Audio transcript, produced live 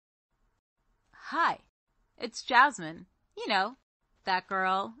Hi, it's Jasmine. You know, that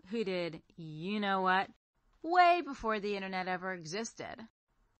girl who did you know what way before the internet ever existed.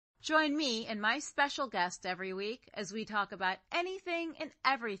 Join me and my special guest every week as we talk about anything and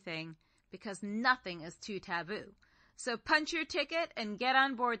everything because nothing is too taboo. So punch your ticket and get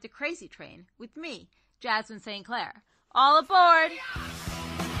on board the crazy train with me, Jasmine St. Clair. All aboard!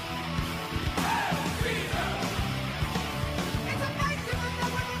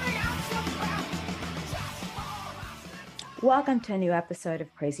 Welcome to a new episode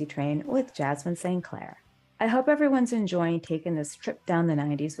of Crazy Train with Jasmine St. Clair. I hope everyone's enjoying taking this trip down the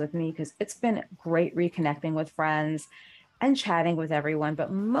 90s with me because it's been great reconnecting with friends and chatting with everyone,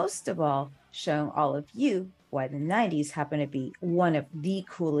 but most of all, showing all of you why the 90s happen to be one of the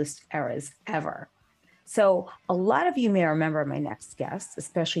coolest eras ever. So a lot of you may remember my next guest,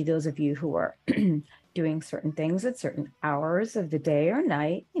 especially those of you who are doing certain things at certain hours of the day or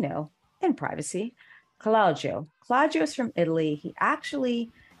night, in privacy. Claudio. Claudio is from Italy. He actually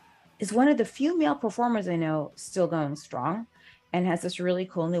is one of the few male performers I know still going strong and has this really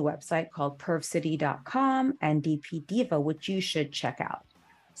cool new website called pervcity.com and DP Diva, which you should check out.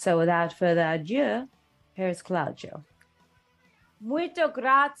 So without further ado, here's Claudio. Muito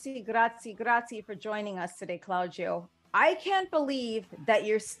grazie for joining us today, Claudio. I can't believe that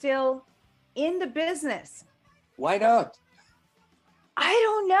you're still in the business. Why not? I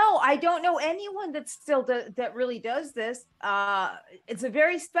don't know. I don't know anyone that still that really does this. It's a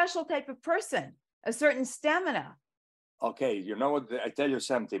very special type of person, a certain stamina. Okay, you know what? I tell you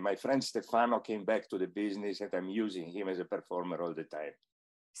something. My friend Stefano came back to the business and I'm using him as a performer all the time.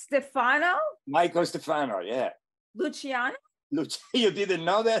 Stefano? Michael Stefano, yeah. Luciano? You didn't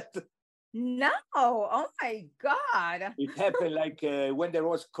know that? No. Oh my God. It happened like when there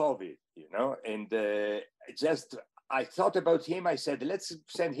was COVID, and I thought about him. I said, let's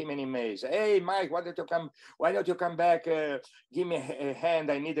send him an email. Hey, Mike, why don't you come back? Give me a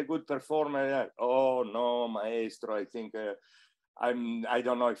hand. I need a good performer. Oh, no, Maestro. I think I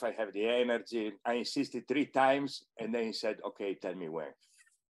don't know if I have the energy. I insisted 3 times. And then he said, okay, tell me when.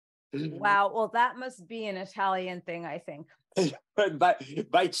 Wow. Well, that must be an Italian thing, I think. But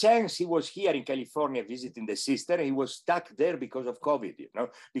by chance, he was here in California visiting the sister. He was stuck there because of COVID,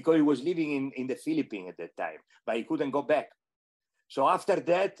 because he was living in the Philippines at that time, but he couldn't go back. So after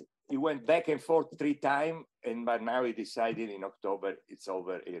that, he went back and forth 3 times, but now he decided in October, it's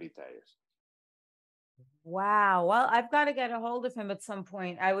over, he retires. Wow. Well, I've got to get a hold of him at some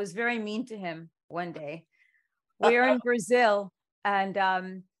point. I was very mean to him one day. We're in Brazil,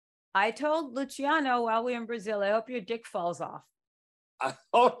 and I told Luciano while we were in Brazil, I hope your dick falls off.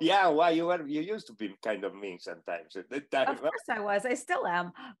 Oh, yeah. Why you used to be kind of mean sometimes at that time. Of course I was. I still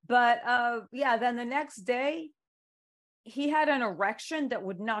am. But yeah, then the next day, he had an erection that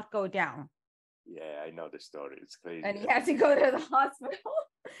would not go down. Yeah, I know the story. It's crazy. And he had to go to the hospital.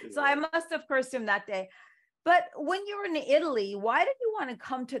 So I must have cursed him that day. But when you were in Italy, why did you want to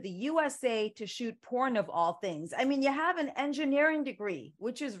come to the USA to shoot porn of all things? I mean, you have an engineering degree,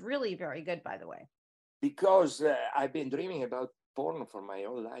 which is really very good, by the way. Because I've been dreaming about porn for my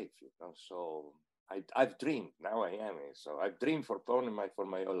whole life, so I've dreamed. Now I am. So I've dreamed for porn for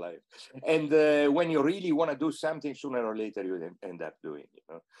my whole life. And when you really want to do something, sooner or later you end up doing it.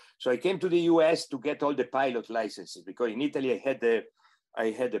 So I came to the US to get all the pilot licenses because in Italy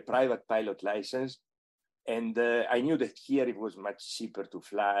I had a private pilot license. And I knew that here it was much cheaper to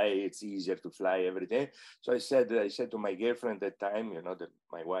fly. It's easier to fly every day. So I said to my girlfriend at the time,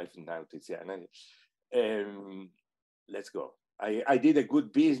 my wife now, Tiziana, let's go. I did a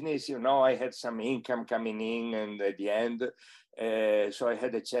good business, I had some income coming in, and at the end, so I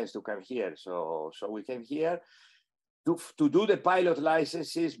had a chance to come here. So we came here to do the pilot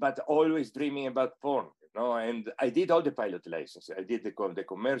licenses, but always dreaming about porn. And I did all the pilot licenses. I did the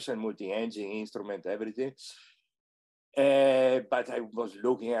commercial, multi-engine, instrument, everything. But I was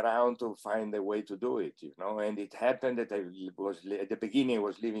looking around to find a way to do it, and it happened that I was, at the beginning, I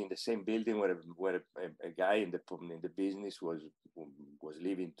was living in the same building where a guy in the business was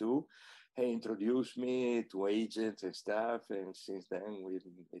living too. He introduced me to agents and stuff, and since then,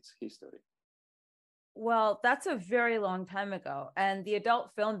 it's history. Well, that's a very long time ago. And the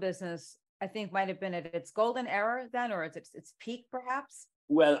adult film business, I think, might have been at its golden era then, or its peak, perhaps?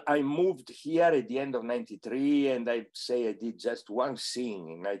 Well, I moved here at the end of 93, and I'd say I did just one scene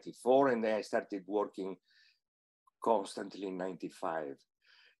in 94, and then I started working constantly in 95.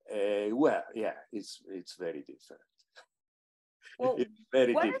 Well, yeah, it's very different. Well, it's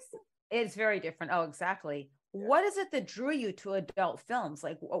very different. It's very different. Oh, exactly. Yeah. What is it that drew you to adult films?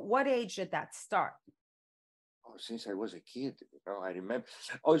 Like, what age did that start? Oh, since I was a kid, I remember.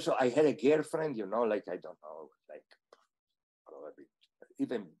 Also, I had a girlfriend, like, I don't know, like probably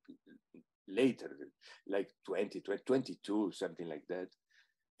even later, like 20, 22, something like that.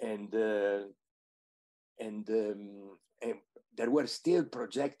 And and there were still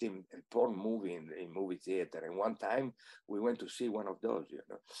projecting a porn movie in movie theater. And one time we went to see one of those,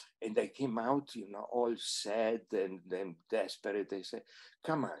 and I came out, all sad and desperate. They said,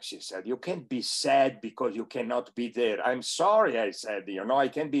 "Come on," she said, "you can't be sad because you cannot be there." "I'm sorry," I said, "I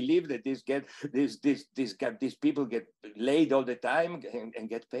can't believe that these people get laid all the time and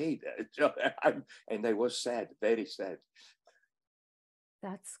get paid." And I was sad, very sad.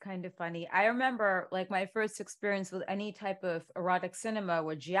 That's kind of funny. I remember like my first experience with any type of erotic cinema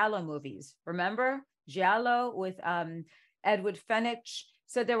were giallo movies. Remember giallo with Edward Fenech?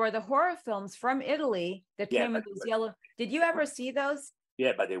 So there were the horror films from Italy that came in those yellow. Did you ever see those?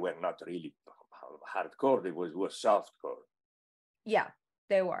 Yeah, but they were not really hardcore. It was softcore. Yeah,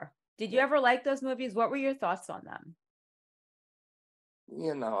 they were. Did you ever like those movies? What were your thoughts on them?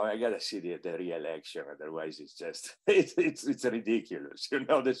 I gotta see the real action. Otherwise, it's just it's ridiculous.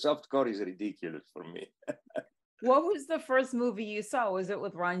 The softcore is ridiculous for me. What was the first movie you saw? Was it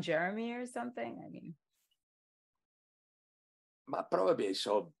with Ron Jeremy or something? I mean, but probably I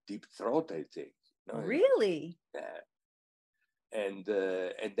saw Deep Throat, I think. Really? Yeah. And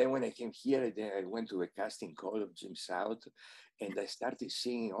then when I came here, I went to a casting call of Jim South, and I started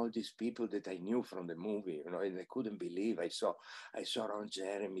seeing all these people that I knew from the movie, and I couldn't believe I saw Ron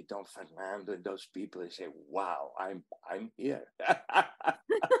Jeremy, Don Fernando, and those people. I said, "Wow, I'm here."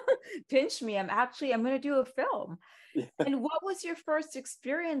 Pinch me. I'm going to do a film. Yeah. And what was your first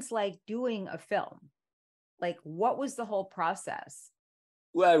experience like doing a film? Like, what was the whole process?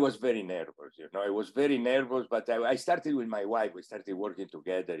 Well, I was very nervous, I was very nervous, but I started with my wife. We started working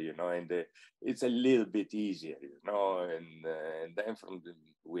together, and it's a little bit easier, and then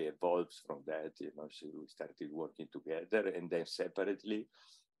we evolved from that, we started working together and then separately.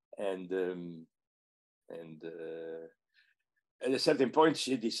 And at a certain point,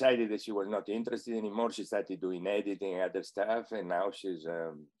 she decided that she was not interested anymore. She started doing editing and other stuff, and now she's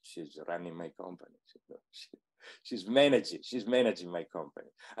running my company. She's managing my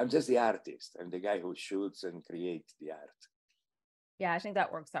company. I'm just the artist. I'm the guy who shoots and creates the art. Yeah, I think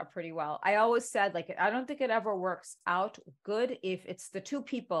that works out pretty well. I always said, like, I don't think it ever works out good if it's the two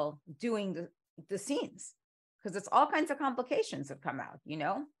people doing the scenes, because it's all kinds of complications that come out,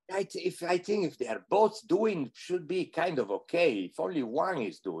 I think if they are both doing, should be kind of okay. If only one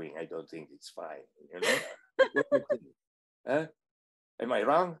is doing, I don't think it's fine, What do you think? Huh? Am I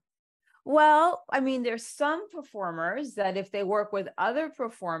wrong? Well, I mean, there's some performers that if they work with other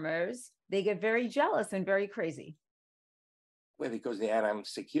performers, they get very jealous and very crazy. Well, because they are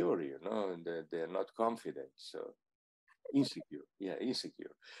insecure, and they're not confident. So insecure,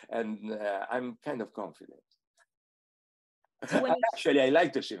 insecure. And I'm kind of confident. So actually, I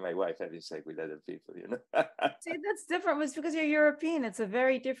like to see my wife having sex with other people, See, that's different. It's because you're European. It's a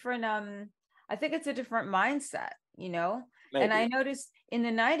very different, I think it's a different mindset, Maybe. And I noticed in the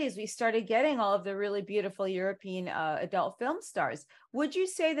 90s, we started getting all of the really beautiful European adult film stars. Would you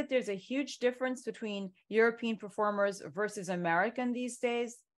say that there's a huge difference between European performers versus American these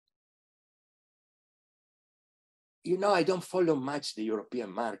days? I don't follow much the European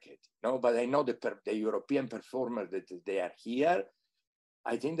market, but I know the European performers that they are here.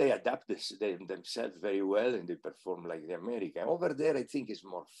 I think they adapt themselves very well and they perform like the American. Over there, I think it's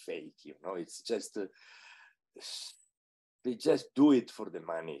more fake, it's just, they just do it for the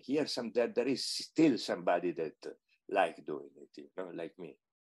money. Here, there is still somebody that like doing it, like me.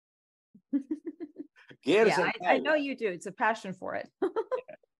 Yeah, I know you do. It's a passion for it.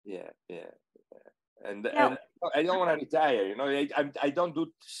 Yeah. And I don't want to retire, I don't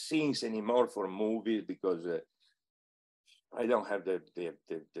do scenes anymore for movies because I don't have the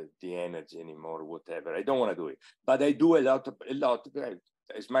energy anymore, whatever. I don't want to do it, but I do a lot,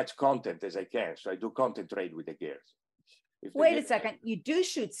 as much content as I can. So I do content trade with the girls. Wait a second, you do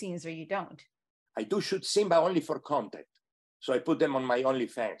shoot scenes or you don't? I do shoot scenes, but only for content. So I put them on my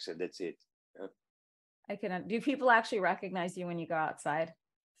OnlyFans and that's it. Do people actually recognize you when you go outside?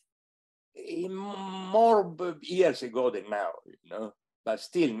 More years ago than now, but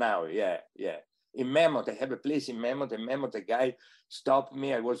still now, yeah. In Mammoth, I have a place in Mammoth. In Mammoth, a guy stopped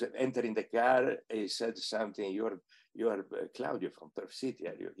me. I was entering the car. He said something. You are Claudio from Perv City,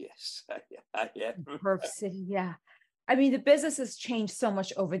 are you? Yes, I am. Perv City, yeah. I mean, the business has changed so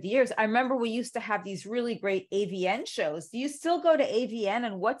much over the years. I remember we used to have these really great AVN shows. Do you still go to AVN?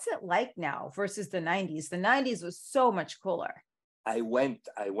 And what's it like now versus the 90s? The 90s was so much cooler. I went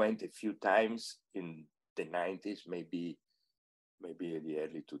a few times in the 90s, maybe the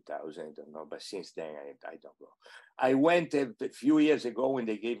early 2000s, I don't know. But since then, I don't go. I went a few years ago when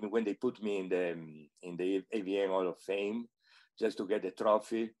they put me in the AVN Hall of Fame, just to get the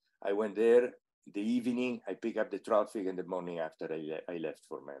trophy. I went there the evening. I pick up the trophy, and the morning after I left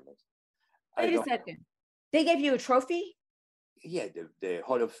for Mammoth. Wait a second. They gave you a trophy? Yeah, the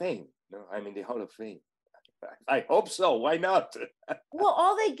Hall of Fame. No, I'm in the Hall of Fame. I hope so. Why not? Well,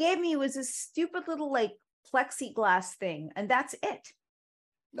 all they gave me was a stupid little like plexiglass thing, and that's it.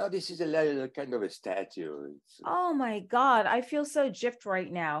 No, this is a little kind of a statue. Oh my God, I feel so gypped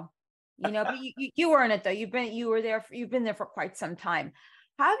right now. You know, but you earn it though. You've been there for quite some time.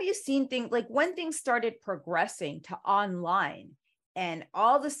 How have you seen things like when things started progressing to online and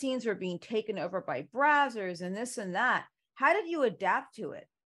all the scenes were being taken over by browsers and this and that? How did you adapt to it?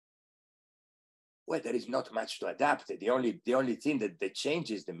 Well, there is not much to adapt. The only thing that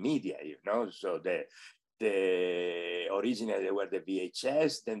changes is the media, you know. So the originally they were the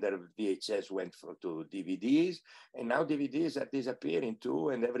VHS, then the VHS went to DVDs, and now DVDs are disappearing too,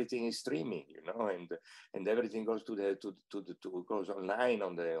 and everything is streaming, you know, and everything goes goes online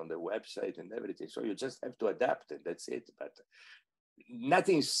on the website and everything. So you just have to adapt, and that's it. But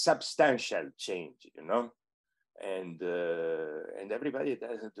nothing substantial change, you know. And everybody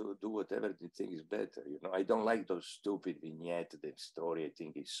doesn't do whatever they think is better. You know, I don't like those stupid vignettes. The story I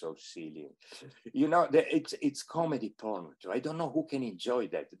think is so silly. You know, it's comedy porn. So I don't know who can enjoy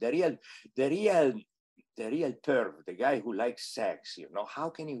that. The real perv, the guy who likes sex. You know,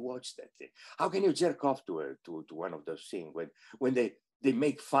 how can he watch that thing? How can you jerk off to one of those things when they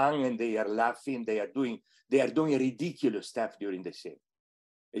make fun and they are laughing? They are doing ridiculous stuff during the scene.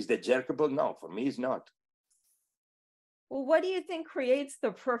 Is that jerkable? No, for me, it's not. Well, what do you think creates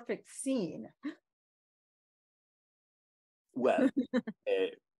the perfect scene? Well,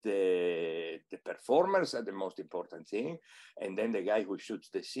 the performers are the most important thing, and then the guy who shoots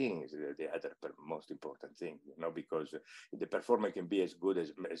the scene is the other most important thing. You know, because the performer can be as good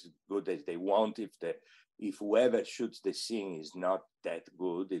as they want. If whoever shoots the scene is not that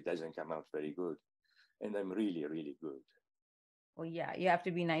good, it doesn't come out very good. And I'm really, really good. Well, yeah, you have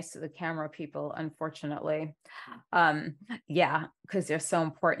to be nice to the camera people, unfortunately. Yeah, because they're so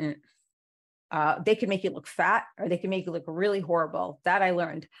important. They can make you look fat or they can make you look really horrible. That I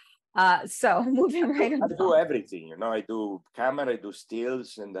learned. So moving right on. I do everything, you know, I do camera, I do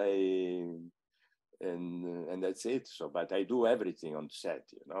stills, and that's it. So, but I do everything on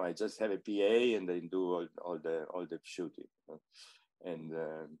set, you know, I just have a PA and I do all the shooting, you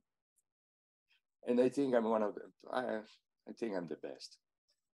know? And I think I'm one of them. I think I'm the best.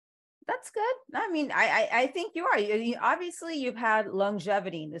 That's good. I mean, I think you are. Obviously, you've had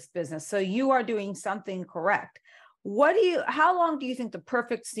longevity in this business, so you are doing something correct. How long do you think the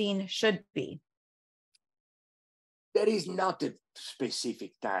perfect scene should be? There is not a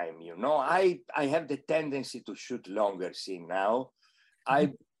specific time, you know. I have the tendency to shoot longer scene now.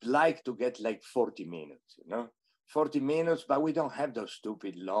 I like to get like 40 minutes, you know. 40 minutes, but we don't have those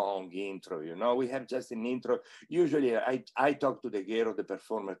stupid long intro, you know. We have just an intro. Usually I talk to the gear or the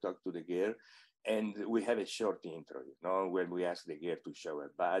performer talk to the gear, and we have a short intro, you know, when we ask the gear to show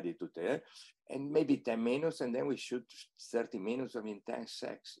her body to there, and maybe 10 minutes, and then we shoot 30 minutes of intense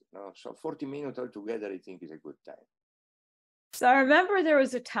sex, you know. So 40 minutes altogether, I think is a good time. So I remember there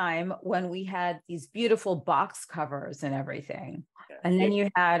was a time when we had these beautiful box covers and everything. Yeah. And then you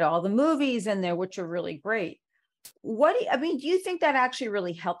had all the movies in there, which are really great. Do you think that actually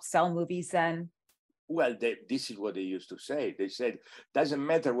really helped sell movies then? Well, this is what they used to say. They said, doesn't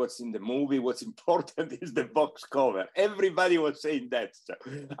matter what's in the movie, what's important is the box cover. Everybody was saying that. So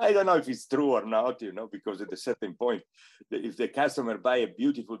I don't know if it's true or not, you know, because at a certain point, if the customer buy a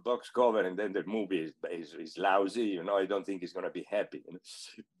beautiful box cover and then the movie is lousy, you know, I don't think he's going to be happy. You know?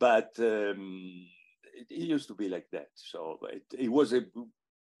 But it used to be like that. So it was a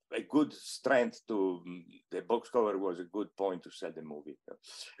good strength to the box cover was a good point to sell the movie.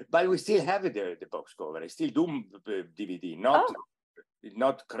 But we still have it there, the box cover. I still do DVD,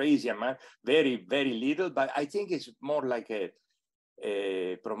 not crazy amount, very, very little, but I think it's more like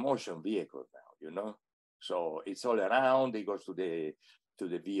a promotion vehicle now, you know? So it's all around, it goes to the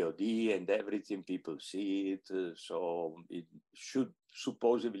VOD and everything, people see it. So it should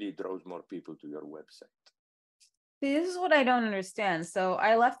supposedly draws more people to your website. See, this is what I don't understand. So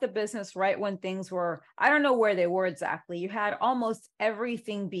I left the business right when things were, I don't know where they were exactly. You had almost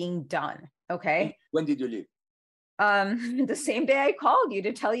everything being done. Okay. When did you leave? The same day I called you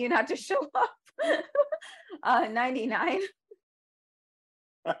to tell you not to show up. 99.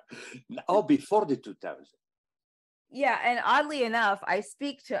 Oh, before the 2000. Yeah. And oddly enough, I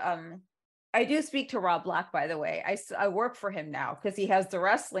speak to I do speak to Rob Black, by the way. I work for him now because he has the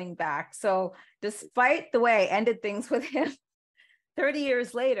wrestling back. So despite the way I ended things with him 30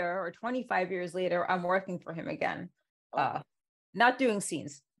 years later or 25 years later, I'm working for him again. Oh. Not doing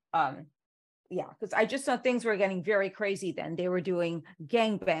scenes. Yeah, because I just thought things were getting very crazy then. They were doing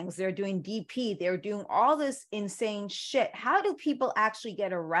gangbangs, they were doing DP, they were doing all this insane shit. How do people actually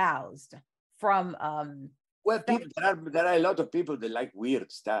get aroused from Well, people, there are a lot of people that like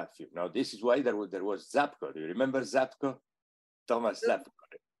weird stuff. You know, this is why there was Zapko. Do you remember Zapko? Thomas Zapko.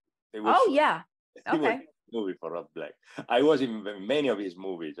 It was, oh yeah. it was Okay. a movie for Rob Black. I was in many of his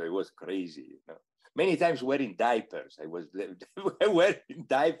movies. It was crazy. You know, many times wearing diapers. I was wearing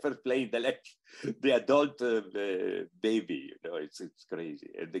diapers, playing the adult baby. You know, it's crazy.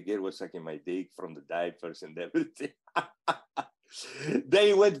 And the girl was sucking my dick from the diapers and everything.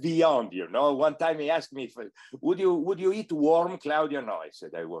 They went beyond, you know. One time he asked me, would you eat worm, Claudio? No, I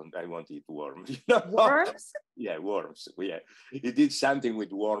said, I won't eat worms. You know? Worms? Yeah, worms. Yeah, he did something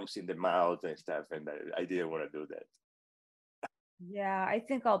with worms in the mouth and stuff, and I didn't want to do that. Yeah, I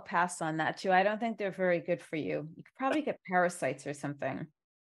think I'll pass on that too. I don't think they're very good for you. You could probably get parasites or something.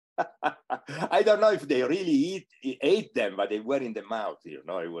 I don't know if they really ate them, but they were in the mouth. You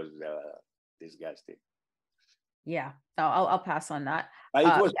know, it was disgusting. Yeah, I'll pass on that.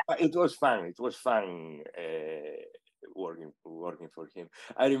 It was fun. It was fun working for him.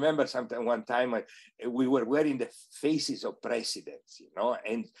 I remember one time we were wearing the faces of presidents, you know,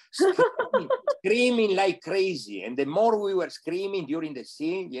 and screaming like crazy. And the more we were screaming during the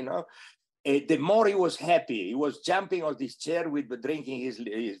scene, you know, the more he was happy. He was jumping on this chair with drinking his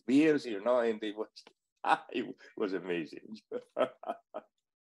beers, you know, and it was amazing.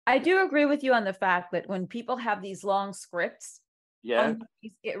 I do agree with you on the fact that when people have these long scripts, yeah,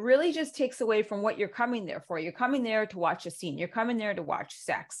 it really just takes away from what you're coming there for. You're coming there to watch a scene. You're coming there to watch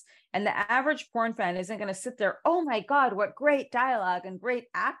sex. And the average porn fan isn't going to sit there, oh my God, what great dialogue and great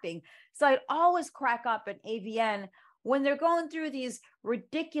acting. So I'd always crack up at AVN when they're going through these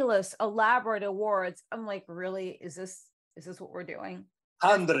ridiculous, elaborate awards. I'm like, really? Is this what we're doing?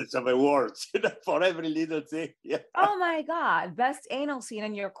 Hundreds of awards for every little thing. Yeah. Oh my God, best anal scene,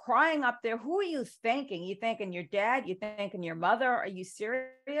 and you're crying up there. Who are you thanking? You thanking your dad? You thanking your mother? Are you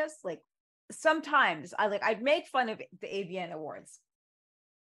serious? Like sometimes I'd make fun of the AVN awards.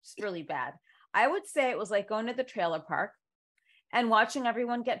 It's really bad. I would say it was like going to the trailer park and watching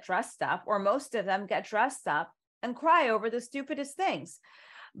everyone get dressed up, or most of them get dressed up and cry over the stupidest things.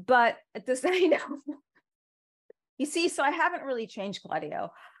 But at this, you know, you see, so I haven't really changed,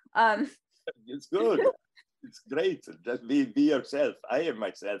 Claudio. It's good. It's great. Just be yourself. I am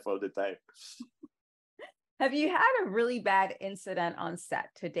myself all the time. Have you had a really bad incident on set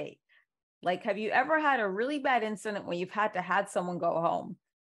to date? Like, have you ever had a really bad incident where you've had someone go home?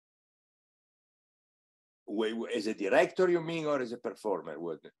 Wait, as a director, you mean, or as a performer?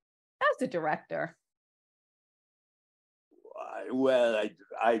 As a director. Well,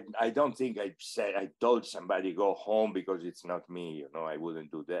 I don't think I told somebody go home because it's not me. You know, I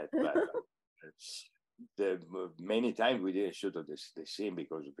wouldn't do that. But many times we didn't shoot the scene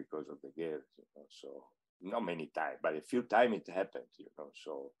because of the girls. You know, so not many times, but a few times it happened. You know,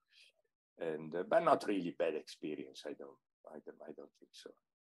 so and but not really bad experience. I don't think so.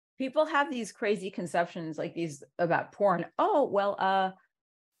 People have these crazy conceptions like these about porn. Oh, well,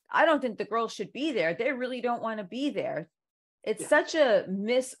 I don't think the girls should be there. They really don't want to be there. It's such a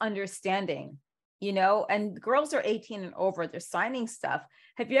misunderstanding, you know, and girls are 18 and over, they're signing stuff.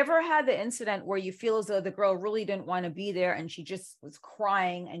 Have you ever had the incident where you feel as though the girl really didn't want to be there and she just was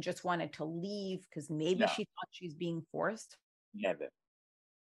crying and just wanted to leave because maybe she thought she's being forced?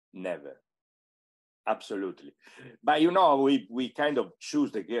 Never. Absolutely. But, you know, we kind of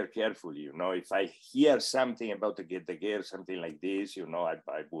choose the girl carefully. You know, if I hear something about the girl, something like this, you know, I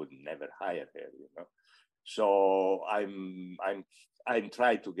would never hire her, you know. So I'm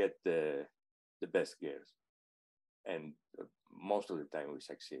trying to get the best girls, and most of the time we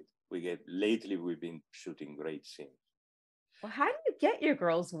succeed. Lately we've been shooting great scenes. Well, how do you get your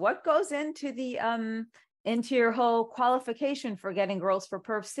girls? What goes into the into your whole qualification for getting girls for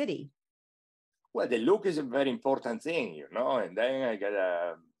Perv City? Well, the look is a very important thing, you know, and then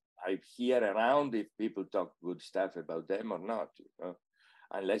I hear around if people talk good stuff about them or not, you know.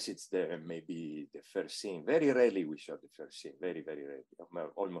 Unless it's maybe the first scene. Very rarely we shot the first scene. Very, very rarely.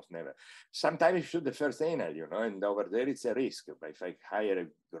 Almost never. Sometimes you shoot the first anal, you know, and over there it's a risk. But if I hire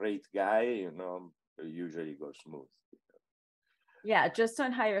a great guy, you know, it usually goes smooth. You know? Yeah, just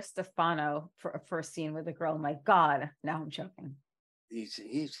don't hire Stefano for a first scene with a girl. My God, now I'm joking. He's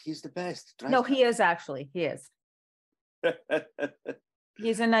the best. No, he is actually. He is.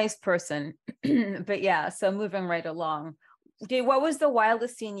 He's a nice person. But yeah, so moving right along. What was the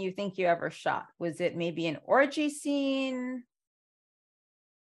wildest scene you think you ever shot? Was it maybe an orgy scene?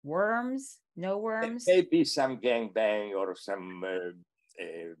 Worms? No worms? Maybe some gangbang or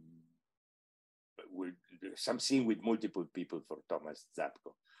with, some scene with multiple people for Thomas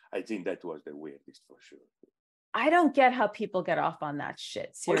Zapko. I think that was the weirdest for sure. I don't get how people get off on that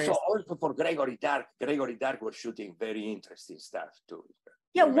shit. Seriously. Also for Gregory Dark. Gregory Dark was shooting very interesting stuff too.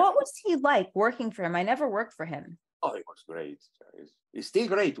 Yeah, what was he like working for him? I never worked for him. Oh, it was great. It's still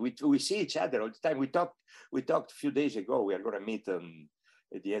great. We see each other all the time. We talked a few days ago. We are going to meet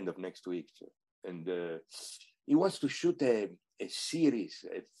at the end of next week. And he wants to shoot a series,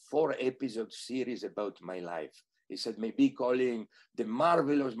 a 4-episode series about my life. He said, maybe calling The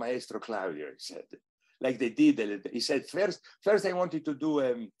Marvelous Maestro Claudio, he said. Like they did. He said, first I wanted to do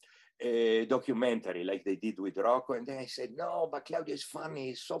a documentary like they did with Rocco. And then I said, no, but Claudio is funny.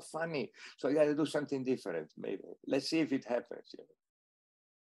 He's so funny. So I got to do something different. Maybe. Let's see if it happens.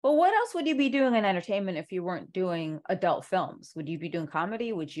 Well, what else would you be doing in entertainment if you weren't doing adult films? Would you be doing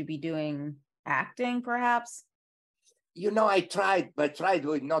comedy? Would you be doing acting, perhaps? I tried, but tried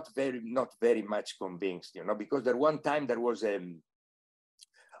with not very much convinced, because one time there was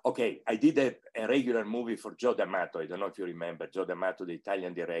okay, I did a regular movie for Joe D'Amato. I don't know if you remember Joe D'Amato, the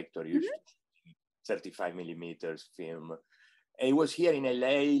Italian director, used to 35 millimeters film. And he was here in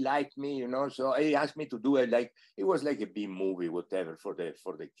LA, he liked me, so he asked me to do it it was like a B movie, whatever, for the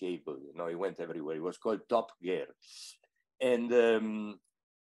cable, he went everywhere. It was called Top Gear. And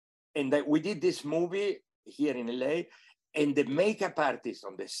we did this movie here in LA, and the makeup artist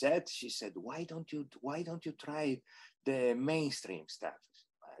on the set, she said, why don't you try the mainstream stuff?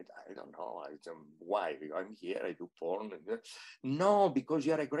 I don't know. Why? I'm here, I do porn. No, because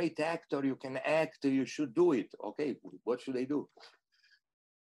you're a great actor, you can act, you should do it. Okay, what should I do?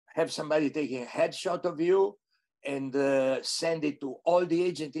 Have somebody taking a headshot of you and send it to all the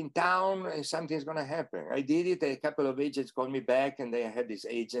agents in town, and something's going to happen. I did it. A couple of agents called me back, and they had this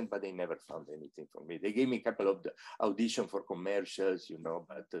agent, but they never found anything for me. They gave me a couple of audition for commercials,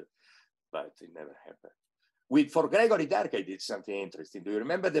 but it never happened. For Gregory Dark, I did something interesting. Do you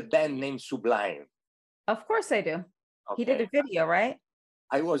remember the band named Sublime? Of course I do. Okay. He did a video, right?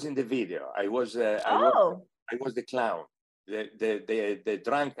 I was in the video. I was the clown, the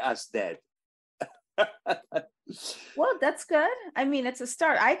drunk ass dead. Well, that's good. I mean, it's a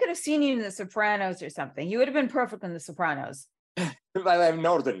start. I could have seen you in The Sopranos or something. You would have been perfect in The Sopranos. But I'm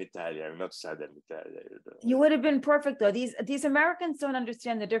Northern Italian. I'm not Southern Italian. You would have been perfect, though. These Americans don't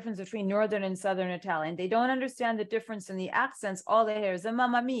understand the difference between Northern and Southern Italian. They don't understand the difference in the accents. All they hear is a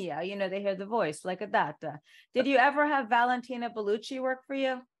mamma mia. They hear the voice like that. Did you ever have Valentina Bellucci work for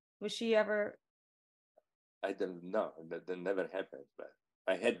you? Was she ever? I don't know. That never happened. But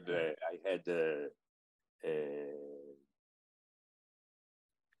I had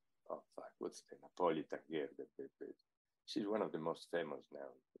oh fuck, what's the Napolitan here? She's one of the most famous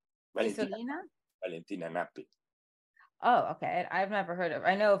now. Valentina Nappi. Oh, okay. I've never heard of.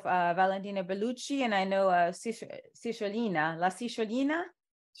 I know of Valentina Bellucci, and I know Cicciolina. La Cicciolina.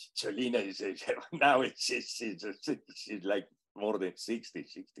 Cicciolina is now she's like more than 60,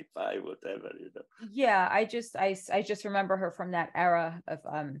 65, whatever, Yeah, I just remember her from that era of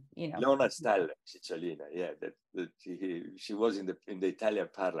Leona Staller, Cicciolina. Yeah, that she was in the Italian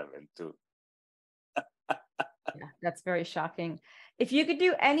parliament too. Yeah, that's very shocking. If you could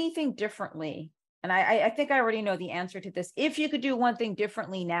do anything differently, and I think I already know the answer to this. If you could do one thing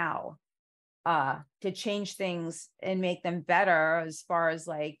differently now, to change things and make them better as far as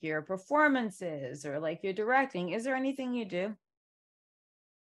like your performances or like your directing, is there anything you do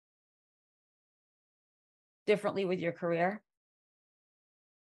differently with your career?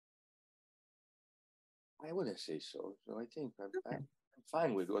 I wouldn't say so. So I think I'm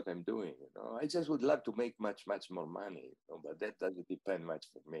fine with what I'm doing. I just would love to make much more money. But that doesn't depend much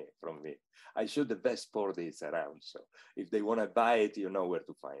from me. I shoot the best sport that's around. So if they want to buy it, you know where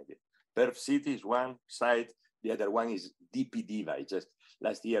to find it. Perv City is one side. The other one is DP Diva.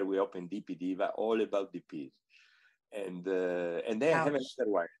 Last year we opened DP Diva, all about DPs. And then I have another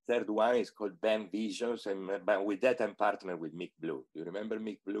one. Third one is called Band Visions, but with that I'm partnered with Mick Blue. You remember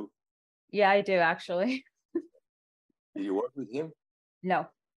Mick Blue? Yeah, I do actually. Did you work with him? No,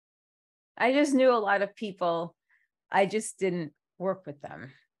 I just knew a lot of people. I just didn't work with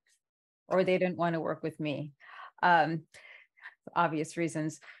them, or they didn't want to work with me. Obvious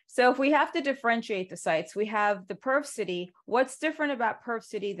reasons. So if we have to differentiate the sites, we have the Perv City. What's different about Perv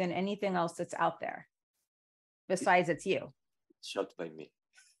City than anything else that's out there? Besides it's you. Shot by me.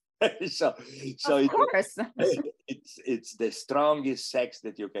 so Of course. it's the strongest sex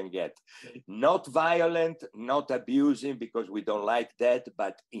that you can get. Not violent, not abusing, because we don't like that,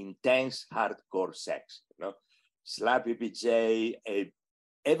 but intense, hardcore sex. You know, Slappy PJ.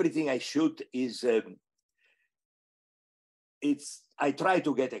 Everything I shoot is. I try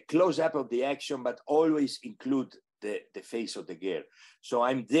to get a close up of the action, but always include the face of the girl. So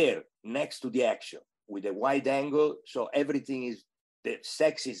I'm there next to the action with a wide angle. So everything is, the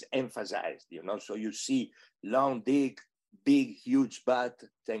sex is emphasized, you know, so you see long dick, big, huge butt,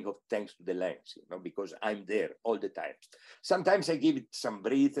 thanks to the lens, you know, because I'm there all the time. Sometimes I give it some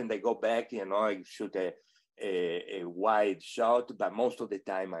breath and I go back, you know, I shoot a wide shot, but most of the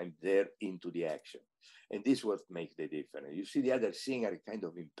time I'm there into the action. And this what makes the difference. You see, the other thing are kind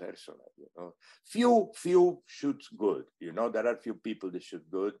of impersonal, you know. Few shoot good, you know. There are few people that shoot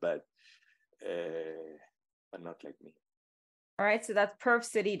good, but not like me. All right, so that's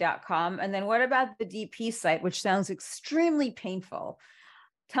pervcity.com. And then what about the DP site, which sounds extremely painful?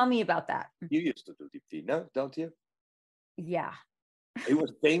 Tell me about that. You used to do DP, no? Don't you? Yeah. It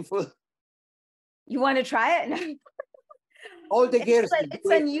was painful. You want to try it? All the girls. It's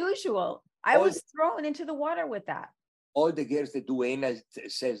unusual. I was thrown into the water with that. All the girls that do anal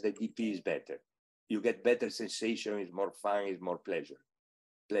says that DP is better. You get better sensation, it's more fun, it's more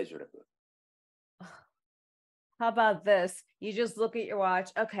pleasurable. How about this? You just look at your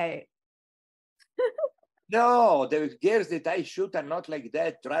watch. Okay. No, the girls that I shoot are not like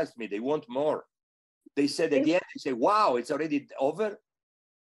that. Trust me, they want more. They said at the end, they say, wow, it's already over.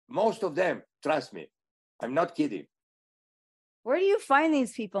 Most of them, trust me, I'm not kidding. Where do you find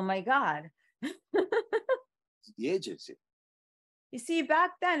these people? My God. It's the agency. You see,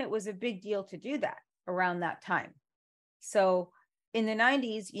 back then it was a big deal to do that around that time. So in the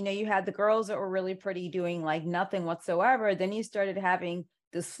 90s, you know, you had the girls that were really pretty doing like nothing whatsoever. Then you started having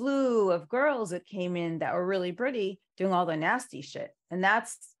the slew of girls that came in that were really pretty doing all the nasty shit. And I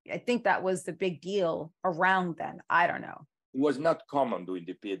think that was the big deal around then. I don't know. It was not common doing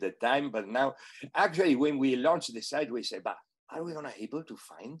DP at the time, but now, actually, when we launched the site, we said, but are we gonna able to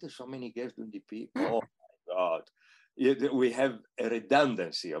find so many girls doing DP? Oh my God. We have a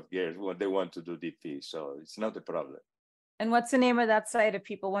redundancy of girls when they want to do DP, so it's not a problem. And what's the name of that site if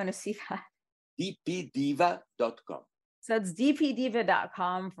people want to see that? dpdiva.com. So it's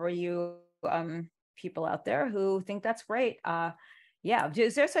dpdiva.com for you people out there who think that's great. Yeah.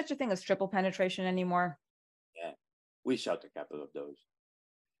 Is there such a thing as triple penetration anymore? Yeah, we shot a couple of those,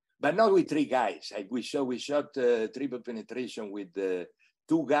 but not with three guys. We shot triple penetration with 2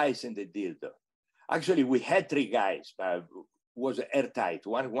 guys and the dildo. Actually, we had 3 guys, but it was airtight.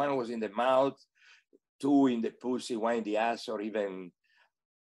 One was in the mouth, 2 in the pussy, 1 in the ass, or even,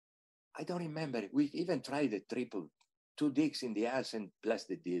 I don't remember. We even tried the triple, 2 dicks in the ass and plus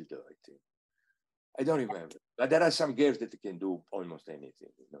the dildo, I think. I don't remember. But there are some girls that can do almost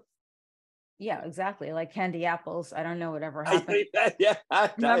anything, you know. Yeah, exactly. Like Candy Apples. I don't know whatever happened. Yeah,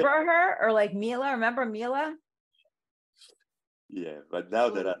 remember her? Or like Mila? Remember Mila? Yeah, but now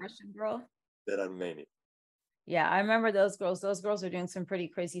there are Russian girl. There are many. Yeah, I remember those girls. Those girls are doing some pretty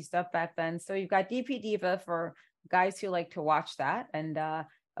crazy stuff back then. So you've got DP Diva for guys who like to watch that. And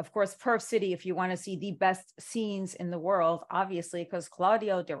of course, Perv City, if you want to see the best scenes in the world, obviously, because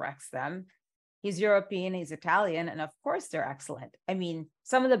Claudio directs them. He's European, he's Italian, and of course they're excellent. I mean,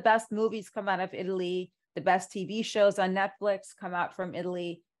 some of the best movies come out of Italy. The best TV shows on Netflix come out from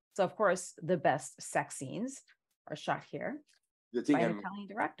Italy. So of course, the best sex scenes are shot here by an Italian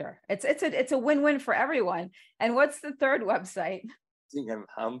director. It's a win-win for everyone. And what's the third website? I think I'm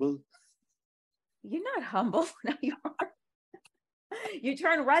humble. You're not humble. No, you are. You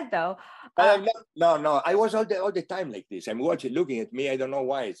turn red though. No. I was all the time like this. I'm looking at me. I don't know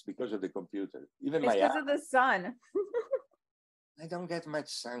why. It's because of the computer. Even it's because of the sun. I don't get much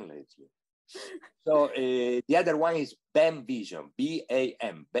sun lately. So the other one is BAM Vision,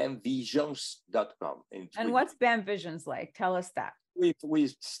 BAM, BAMVisions.com. And what's BAM Visions like? Tell us that. We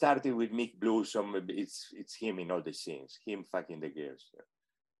started with Mick Blue, so it's him in all the scenes, him fucking the girls.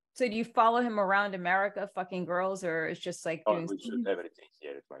 So do you follow him around America fucking girls, or it's just like we shoot everything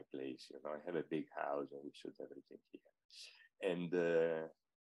here at my place, you know. I have a big house and we shoot everything here. And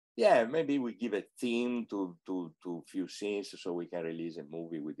yeah, maybe we give a theme to few scenes so we can release a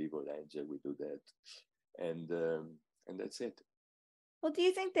movie with Evil Angel. We do that. And that's it. Well, do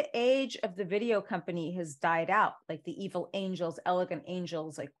you think the age of the video company has died out? Like the Evil Angels, Elegant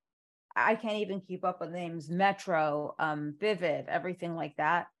Angels, like I can't even keep up with names, Metro, Vivid, everything like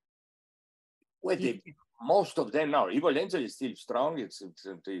that. Well, most of them now. Evil Angel is still strong. It's a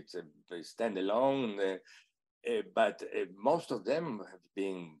standalone. but most of them have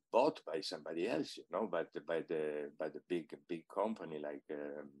been bought by somebody else, but by the big company like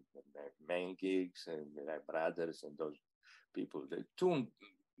Main Gigs and like Brothers and those people. The two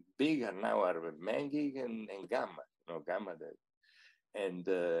big now are Main Gig and Gamma, Gamma. And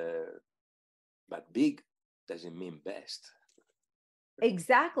but big doesn't mean best.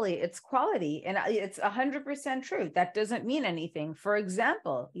 Exactly. It's quality. And it's 100% true. That doesn't mean anything. For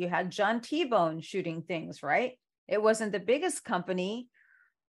example, you had John T-Bone shooting things, right? It wasn't the biggest company.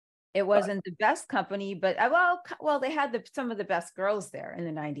 It wasn't the best company, but well, they had some of the best girls there in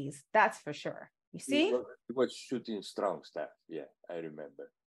the 90s. That's for sure. You see? It was shooting strong stuff. Yeah, I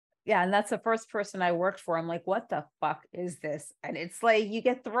remember. Yeah, and that's the first person I worked for. I'm like, what the fuck is this? And it's like you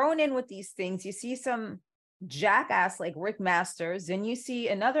get thrown in with these things. You see some jackass like Rick Masters, and you see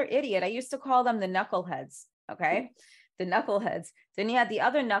another idiot. I used to call them the knuckleheads. Okay. The knuckleheads. Then you had the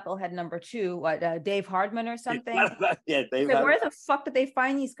other knucklehead number two, Dave Hardman or something. Yeah, Dave so where the fuck did they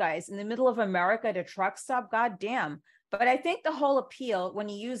find these guys in the middle of America at a truck stop? God damn. But I think the whole appeal when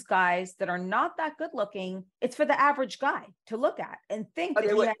you use guys that are not that good looking, it's for the average guy to look at and think that he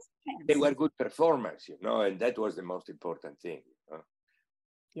has a chance. They were good performers, and that was the most important thing.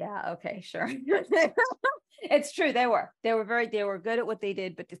 Yeah, okay, sure. It's true. They were good at what they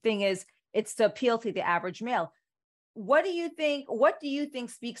did. But the thing is, it's to appeal to the average male. What do you think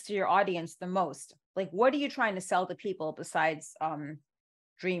speaks to your audience the most? Like, what are you trying to sell to people besides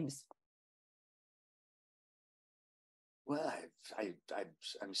dreams? Well,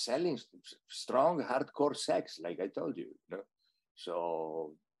 I'm selling strong, hardcore sex, like I told you,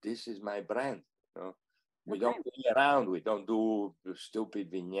 So this is my brand, We don't play around. We don't do stupid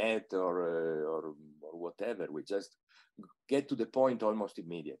vignette or whatever. We just get to the point almost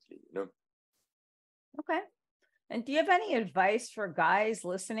immediately, Okay. And do you have any advice for guys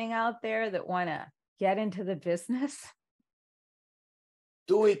listening out there that want to get into the business?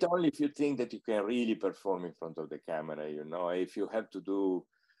 Do it only if you think that you can really perform in front of the camera, If you have to do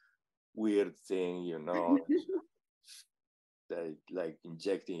weird thing, like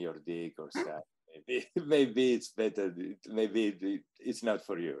injecting your dick or stuff, maybe it's better. Maybe it's not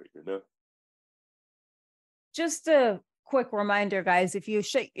for you, Just a quick reminder, guys, if you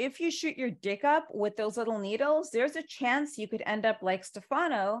shoot your dick up with those little needles, there's a chance you could end up like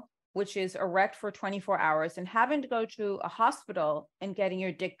Stefano, which is erect for 24 hours and having to go to a hospital and getting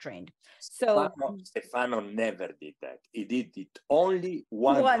your dick drained. So Stefano never did that. He did it only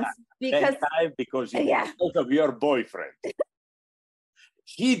once because of your boyfriend.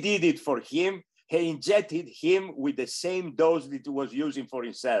 He did it for him. He injected him with the same dose that he was using for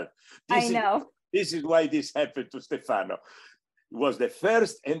himself. This is why this happened to Stefano. It was the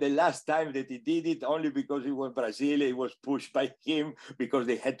first and the last time that he did it, only because he was Brazilian. He was pushed by him because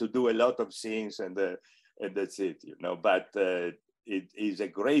they had to do a lot of things, and that's it, But it is a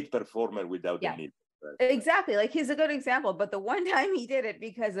great performer without the need. Exactly. Like, he's a good example. But the one time he did it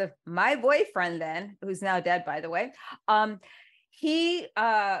because of my boyfriend then, who's now dead, by the way,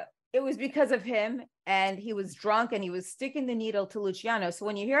 it was because of him, and he was drunk and he was sticking the needle to Luciano. So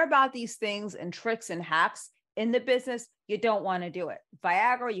when you hear about these things and tricks and hacks in the business, you don't want to do it.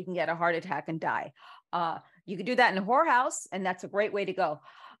 Viagra, you can get a heart attack and die. You can do that in a whorehouse, and that's a great way to go.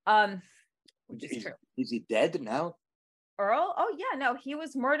 Is he dead now? Earl? Oh yeah, no, he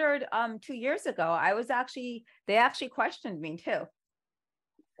was murdered 2 years ago. They actually questioned me too.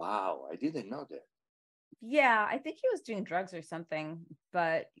 Wow, I didn't know that. Yeah, I think he was doing drugs or something,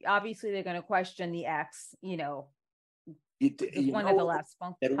 but obviously they're going to question the ex, one of the last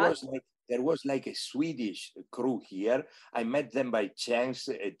phone. There was like a Swedish crew here. I met them by chance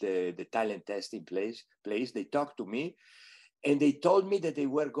at the talent testing place. They talked to me, and they told me that they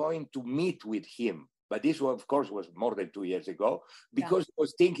were going to meet with him. But this, of course, was more than 2 years ago, because he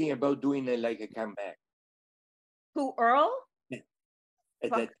was thinking about doing a comeback. Who, Earl? Yeah.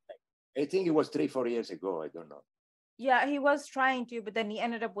 I think it was 3-4 years ago. I don't know. Yeah, he was trying to, but then he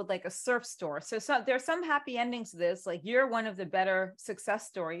ended up with like a surf store. So there's some happy endings to this. Like, you're one of the better success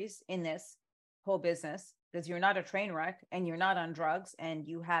stories in this whole business, because you're not a train wreck and you're not on drugs and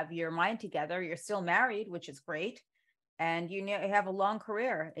you have your mind together. You're still married, which is great. And you have a long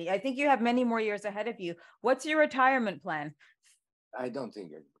career. I think you have many more years ahead of you. What's your retirement plan? I don't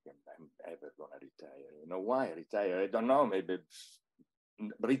think I'm ever going to retire. Why retire? I don't know. Maybe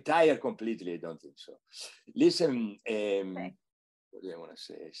retire completely. I don't think so. Listen, what do I want to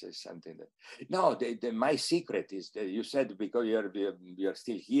say? I say something that my secret is that you said, because you're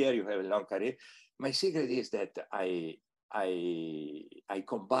still here, you have a long career. My secret is that I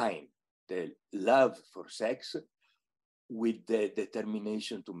combine the love for sex with the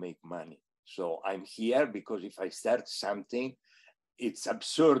determination to make money. So I'm here because if I start something, it's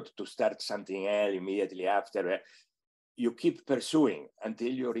absurd to start something else immediately after. You keep pursuing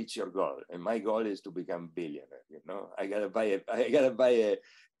until you reach your goal, and my goal is to become billionaire. I gotta buy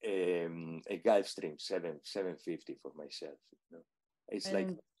a Gulfstream 750 for myself. It's like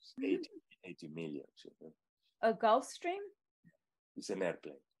 80 million. A Gulfstream? It's an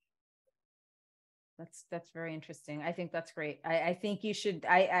airplane. That's very interesting. I think that's great. I think you should.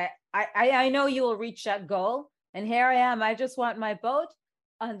 I know you will reach that goal. And here I am. I just want my boat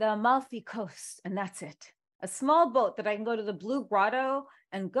on the Amalfi Coast, and that's it. A small boat that I can go to the Blue Grotto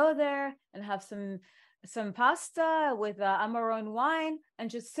and go there and have some pasta with Amarone wine and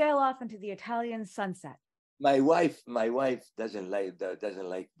just sail off into the Italian sunset. My wife doesn't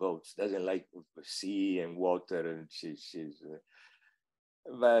like boats, doesn't like sea and water, and she's.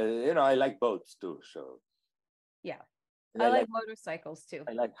 But I like boats too. So yeah, I like motorcycles too.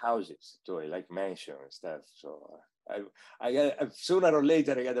 I like houses too. I like mansion and stuff. So I got sooner or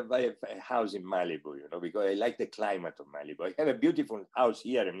later I gotta buy a house in Malibu, because I like the climate of Malibu. I have a beautiful house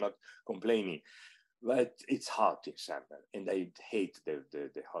here. I'm not complaining, but it's hot in summer, and I hate the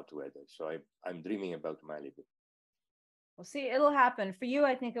hot weather. So I'm dreaming about Malibu. Well, see, it'll happen for you.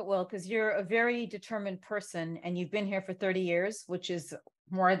 I think it will, because you're a very determined person, and you've been here for 30 years, which is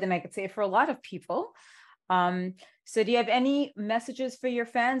more than I could say for a lot of people. So do you have any messages for your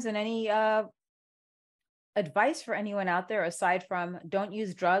fans and any advice for anyone out there aside from don't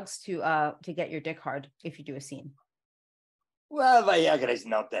use drugs to get your dick hard if you do a scene? Well, Viagra is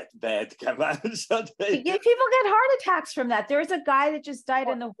not that bad. Come on. People get heart attacks from that. There's a guy that just died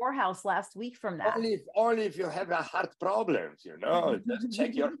in the whorehouse last week from that. Only if you have a heart problems, just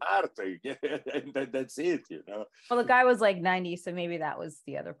check your heart. That's it, Well, the guy was like 90, so maybe that was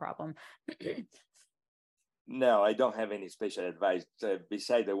the other problem. No, I don't have any special advice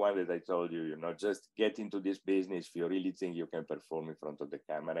besides the one that I told you, just get into this business if you really think you can perform in front of the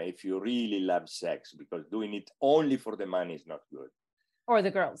camera, if you really love sex, because doing it only for the money is not good. Or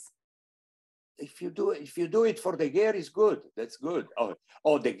the girls. If you do it for the girl, it's good. That's good.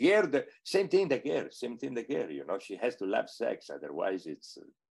 Oh, the girl, same thing, the girl, she has to love sex. Otherwise it's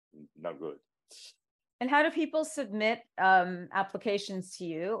not good. And how do people submit applications to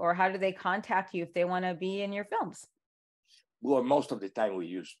you, or how do they contact you if they want to be in your films? Well, most of the time we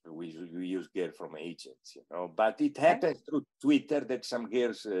use girls from agents, but it happens through Twitter that some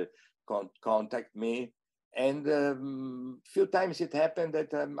girls contact me, and few times it happened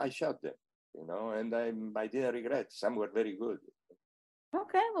that I shot them, and I didn't regret. Some were very good.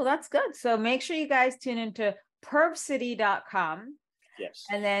 Okay, well, that's good. So make sure you guys tune into pervcity.com. Yes.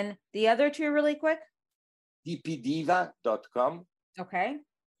 And then the other two really quick. dpdiva.com. Okay.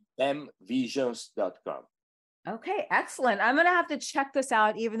 mvisions.com. Okay, excellent. I'm going to have to check this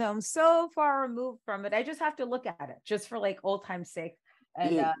out, even though I'm so far removed from it. I just have to look at it just for like old time's sake. And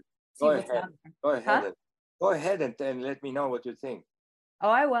see what's out there. Go ahead and let me know what you think. Oh,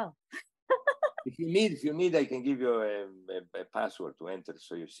 I will. If you need, I can give you a password to enter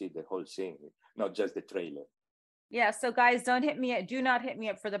so you see the whole thing, not just the trailer. Yeah, so guys, do not hit me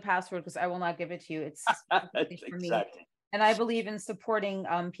up for the password, because I will not give it to you. It's for me. And I believe in supporting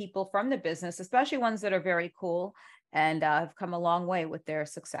people from the business, especially ones that are very cool and have come a long way with their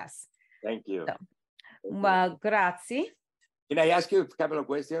success. Thank you. So, grazie. Can I ask you a couple of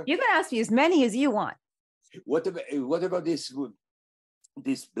questions? You can ask me as many as you want. What about this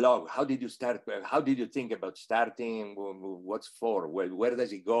blog? How did you start? How did you think about starting? What's for? Where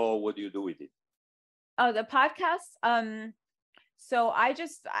does it go? What do you do with it? Oh, the podcast. So I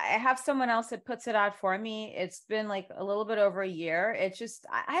have someone else that puts it out for me. It's been like a little bit over a year. It's just,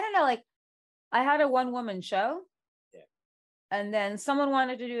 I don't know, like I had a one-woman show. Yeah. And then someone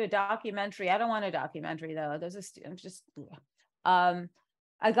wanted to do a documentary. I don't want a documentary though.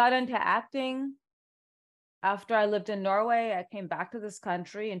 I got into acting after I lived in Norway. I came back to this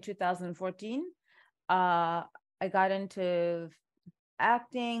country in 2014. I got into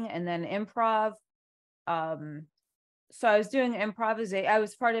acting and then improv. So I was doing improvisation. I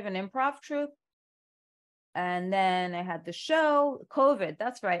was part of an improv troupe. And then I had the show, COVID.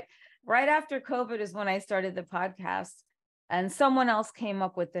 That's right. Right after COVID is when I started the podcast. And someone else came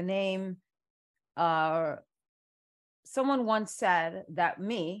up with the name. Someone once said that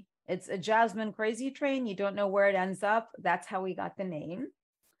it's a Jasmine crazy train. You don't know where it ends up. That's how we got the name.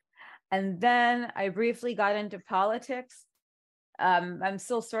 And then I briefly got into politics. I'm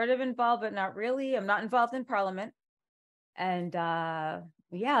still sort of involved, but not really. I'm not involved in parliament. And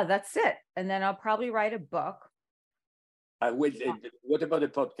yeah, that's it. And then I'll probably write a book. What about the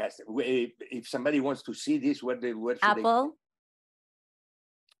podcast? If somebody wants to see this, where should Apple,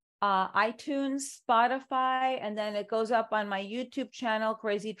 iTunes, Spotify, and then it goes up on my YouTube channel,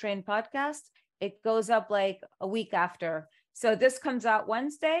 Crazy Train Podcast. It goes up like a week after. So this comes out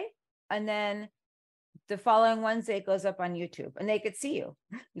Wednesday, and then the following Wednesday it goes up on YouTube, and they could see you.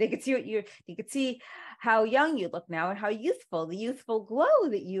 They could see they could see how young you look now and how youthful, the youthful glow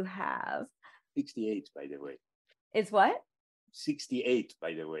that you have. 68, by the way. It's what? 68,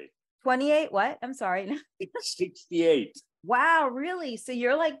 by the way. 28? What? I'm sorry. 68. Wow, really? So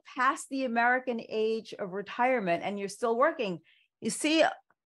you're like past the American age of retirement and you're still working. You see,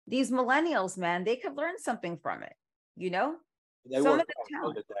 these millennials, man, they could learn something from it, you know? Some of the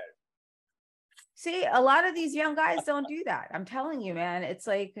talent. See, a lot of these young guys don't do that. I'm telling you, man. It's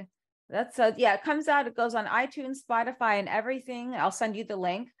like, yeah, it comes out, it goes on iTunes, Spotify, and everything. I'll send you the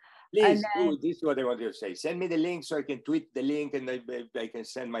link. Please, this is what I want to say. Send me the link so I can tweet the link and I can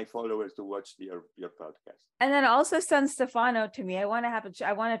send my followers to watch your podcast. And then also send Stefano to me. I want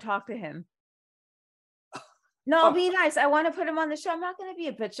to talk to him. No, be nice. I want to put him on the show. I'm not going to be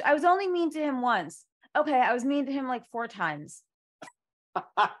a bitch. I was only mean to him once. Okay, I was mean to him like 4 times.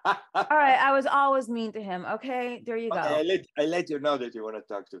 All right, I was always mean to him. Okay, there you go. I let you know that you want to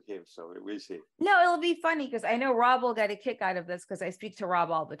talk to him, so we'll see. No, it'll be funny because I know Rob will get a kick out of this because I speak to Rob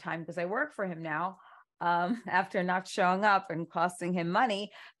all the time because I work for him now. After not showing up and costing him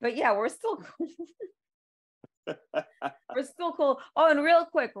money, but yeah, we're still cool. We're still cool. Oh, and real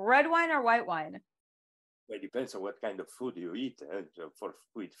quick, red wine or white wine? Well, it depends on what kind of food you eat. So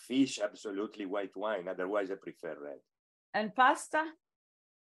with fish, absolutely white wine. Otherwise, I prefer red. And pasta?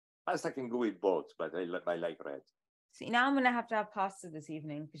 Pasta can go with both, but I like red. See, now I'm gonna have to have pasta this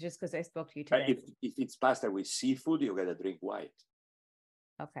evening just because I spoke to you today. If it's pasta with seafood, you gotta drink white.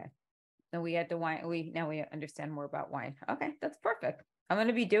 Okay. Then we had the wine. Now we understand more about wine. Okay, that's perfect. I'm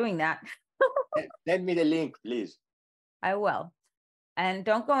gonna be doing that. Send me the link, please. I will. And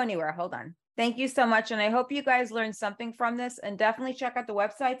don't go anywhere. Hold on. Thank you so much. And I hope you guys learned something from this, and definitely check out the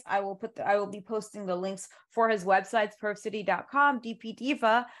websites. I will be posting the links for his websites, pervcity.com, DP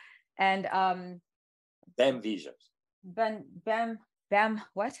Diva, and BAM Visions. Bam,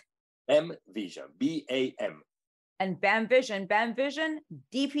 what? BAM Vision, BAM. And Bam Vision,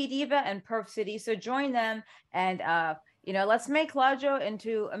 DP Diva, and Perv City. So join them, and let's make Claudio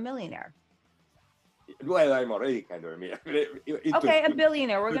into a millionaire. Well, I'm already kind of a millionaire. Okay, a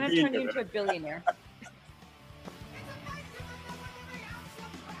billionaire. We're going to turn you into a billionaire.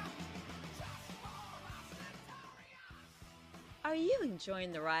 Are you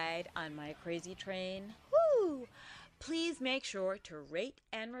enjoying the ride on my crazy train? Woo! Please make sure to rate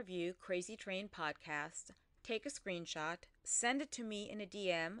and review Crazy Train Podcast. Take a screenshot, send it to me in a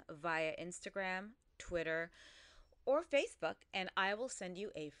DM via Instagram, Twitter, or Facebook, and I will send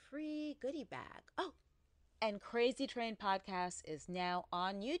you a free goodie bag. Oh, and Crazy Train Podcast is now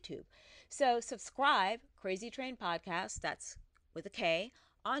on YouTube. So subscribe, Crazy Train Podcast, that's with a K,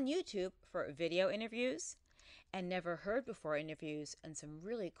 on YouTube for video interviews and never heard before interviews and some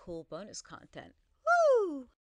really cool bonus content.